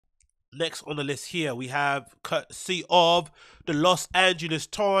Next on the list here, we have courtesy of the Los Angeles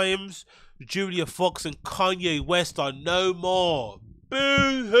Times. Julia Fox and Kanye West are no more.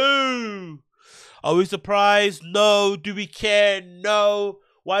 Boo hoo! Are we surprised? No. Do we care? No.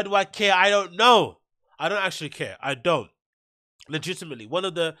 Why do I care? I don't know. I don't actually care. I don't. Legitimately, one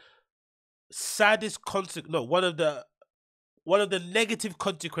of the saddest no, one of the negative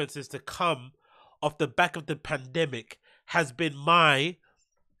consequences to come off the back of the pandemic has been my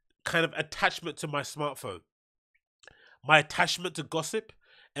kind of attachment to my smartphone, my attachment to gossip,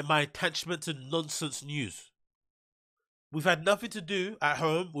 and my attachment to nonsense news. We've had nothing to do at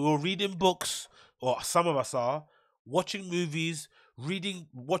home. We were reading books, or some of us are, watching movies, watching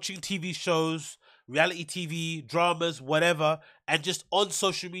TV shows, reality TV, dramas, whatever, and just on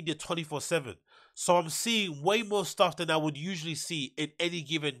social media 24/7. So I'm seeing way more stuff than I would usually see in any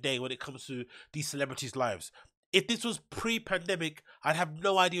given day when it comes to these celebrities' lives. If this was pre-pandemic, I'd have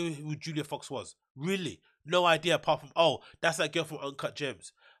no idea who Julia Fox was. Really, no idea apart from, oh, that's that girl from Uncut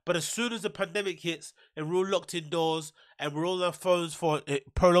Gems. But as soon as the pandemic hits and we're all locked indoors and we're all on our phones for a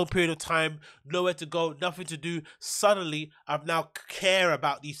prolonged period of time, nowhere to go, nothing to do, suddenly I now care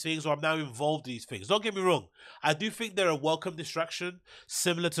about these things, or I'm now involved in these things. Don't get me wrong. I do think they're a welcome distraction,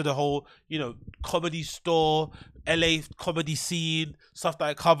 similar to the whole, comedy store, LA comedy scene, stuff that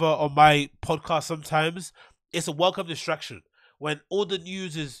I cover on my podcast sometimes. It's a welcome distraction. When all the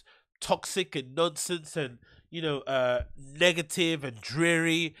news is toxic and nonsense and negative and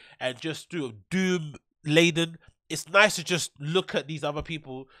dreary and just doom laden, it's nice to just look at these other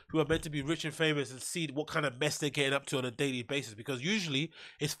people who are meant to be rich and famous and see what kind of mess they're getting up to on a daily basis, because usually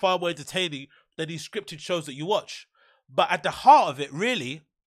it's far more entertaining than these scripted shows that you watch. But at the heart of it, really,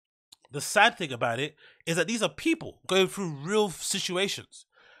 the sad thing about it is that these are people going through real situations,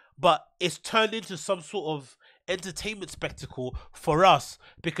 but it's turned into some sort of entertainment spectacle for us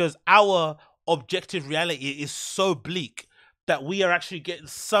because our objective reality is so bleak that we are actually getting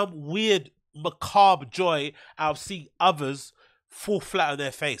some weird macabre joy out of seeing others fall flat on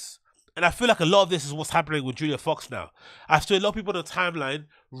their face. And I feel like a lot of this is what's happening with Julia Fox now. I see a lot of people on the timeline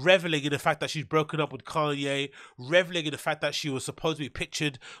reveling in the fact that she's broken up with Kanye, reveling in the fact that she was supposed to be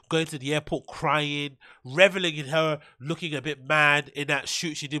pictured going to the airport crying, reveling in her looking a bit mad in that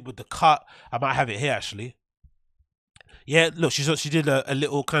shoot she did with The Cut. I might have it here actually. Yeah, look, she did a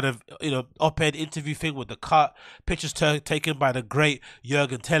little kind of op-ed interview thing with The Cut. Pictures taken by the great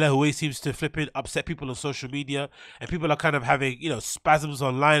Jurgen Teller, who always seems to flipping upset people on social media, and people are kind of having spasms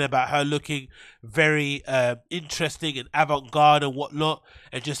online about her looking very interesting and avant-garde and whatnot,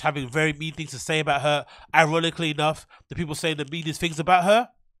 and just having very mean things to say about her. Ironically enough, the people saying the meanest things about her,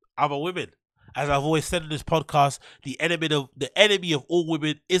 other women. As I've always said in this podcast, the enemy of all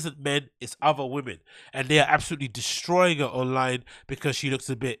women isn't men, it's other women. And they are absolutely destroying her online because she looks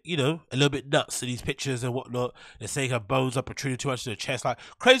a little bit nuts in these pictures and whatnot. They're saying her bones are protruding too much in her chest. Like,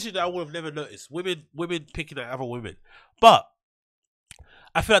 crazy that I would have never noticed. Women picking at other women. But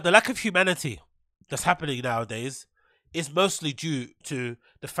I feel like the lack of humanity that's happening nowadays is mostly due to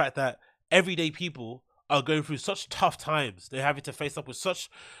the fact that everyday people are going through such tough times. They're having to face up with such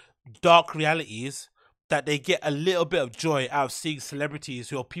dark realities that they get a little bit of joy out of seeing celebrities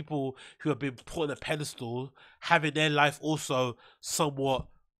who are people who have been put on a pedestal having their life also somewhat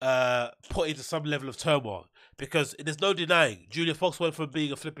put into some level of turmoil. Because there's no denying, Julia Fox went from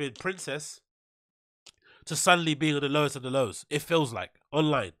being a flipping princess to suddenly being on the lowest of the lows. It feels like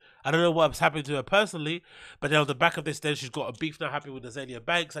online. I don't know what's happening to her personally, but then on the back of this, then she's got a beef now happening with Azalea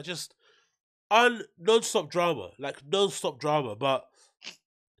Banks. Non-stop drama, but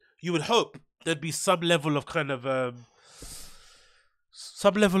you would hope there'd be some level of kind of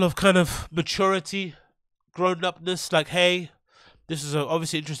maturity, grown-upness. Like, hey, this is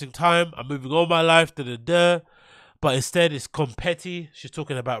obviously interesting time. I'm moving on my life, but instead it's competi. She's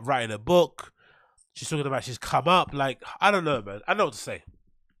talking about writing a book. She's talking about she's come up. Like, I don't know, man. I don't know what to say.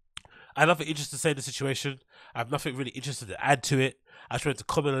 I have nothing interesting to say in the situation. I have nothing really interesting to add to it. I just wanted to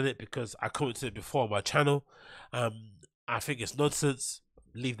comment on it because I commented it before on my channel. I think it's nonsense.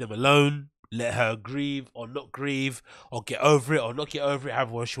 Leave them alone. Let her grieve or not grieve, or get over it or not get over it,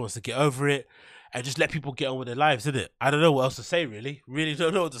 however she wants to get over it, and just let people get on with their lives, innit? I don't know what else to say, really. Really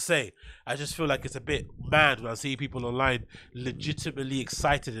don't know what to say. I just feel like it's a bit mad when I see people online legitimately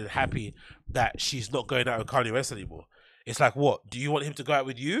excited and happy that she's not going out with Kanye West anymore. It's like, what? Do you want him to go out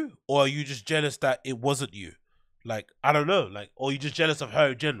with you? Or are you just jealous that it wasn't you? Like, I don't know. Like, or you just jealous of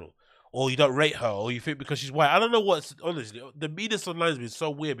her in general? Or you don't rate her, or you think because she's white. I don't know what's, honestly, the meanest online has been so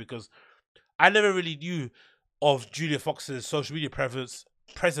weird because I never really knew of Julia Fox's social media presence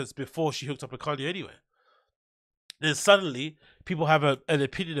before she hooked up with Kanye anyway. then suddenly people have an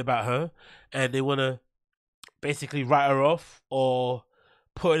opinion about her, and they want to basically write her off or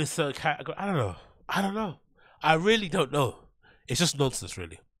put her in a certain category. I don't know. I don't know. I really don't know. It's just nonsense,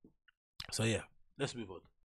 really. So yeah, let's move on.